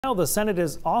Now, the Senate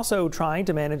is also trying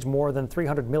to manage more than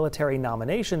 300 military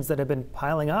nominations that have been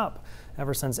piling up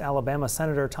ever since Alabama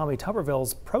Senator Tommy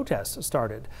Tuberville's protest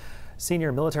started.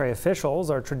 Senior military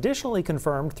officials are traditionally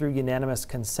confirmed through unanimous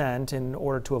consent in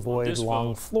order to avoid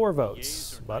long floor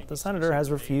votes. But the senator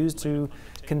has refused to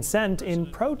consent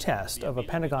in protest of a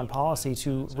Pentagon policy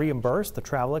to reimburse the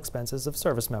travel expenses of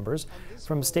service members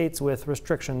from states with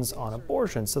restrictions on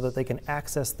abortion so that they can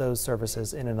access those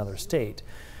services in another state.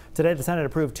 Today, the Senate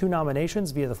approved 2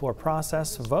 nominations via the floor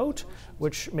process vote,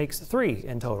 which makes 3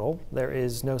 in total. There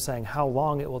is no saying how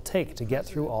long it will take to get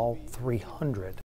through all 300.